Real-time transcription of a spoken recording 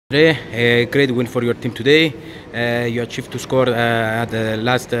A great win for your team today. You achieved to score at the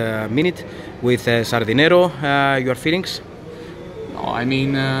last minute with Sardinero. Your feelings? No, I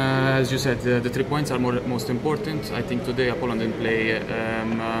mean, as you said, the 3 points are most important. I think today Apollon didn't play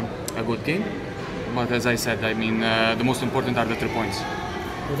a good game, but as I said, I mean, the most important are the 3 points.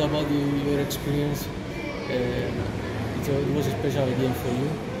 What about your experience? It was a special game for you.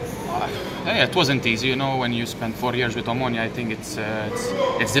 Yeah, it wasn't easy, you know. When you spend 4 years with Omonia, I think it's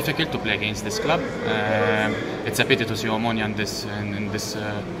difficult to play against this club. It's a pity to see Omonia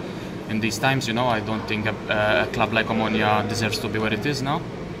in these times, you know. I don't think a club like Omonia deserves to be where it is now.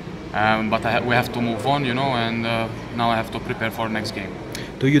 But we have to move on, you know, and now I have to prepare for next game.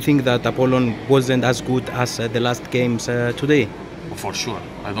 Do you think that Apollon wasn't as good as the last games today? For sure.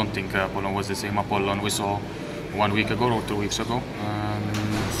 I don't think Apollon was the same Apollon we saw 1 week ago or 2 weeks ago.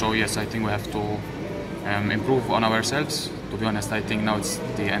 So yes, I think we have to improve on ourselves. To be honest, I think now it's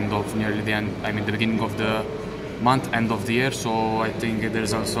nearly the end. I mean, the beginning of the month, end of the year. So I think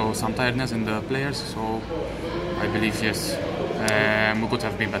there's also some tiredness in the players. So I believe yes, we could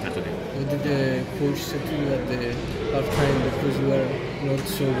have been better today. What did the coach say to you at the half time because you were not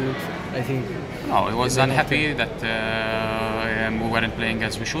so good? I think. No, he was unhappy that we weren't playing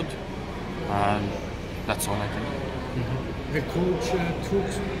as we should. That's all I think. The coach took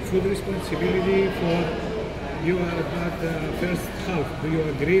full responsibility for your bad first half. Do you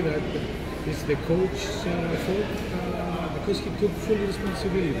agree that it's the coach's fault? Because he took full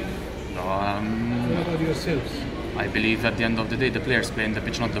responsibility. No, what about yourselves? I believe at the end of the day the players play in the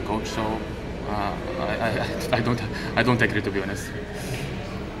pitch, not the coach. So I don't agree, to be honest.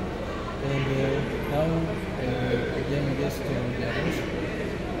 And now again against Belarus.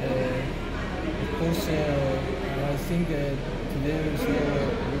 Of course, I think today there is a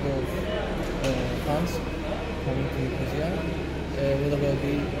lot of fans coming to Nicosia. What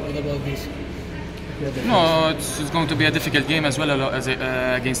about this? No, it's going to be a difficult game as well as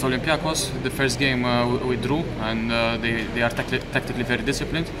against Olympiacos. The first game we drew, and they are tactically very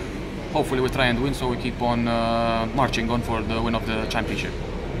disciplined. Hopefully we try and win, so we keep on marching on for the win of the championship.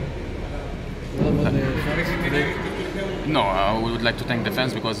 What about the fans today? No, we would like to thank the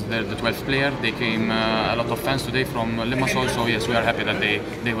fans because they're the 12th player. They came a lot of fans today from Limassol, so yes, we are happy that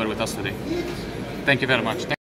they were with us today. Thank you very much.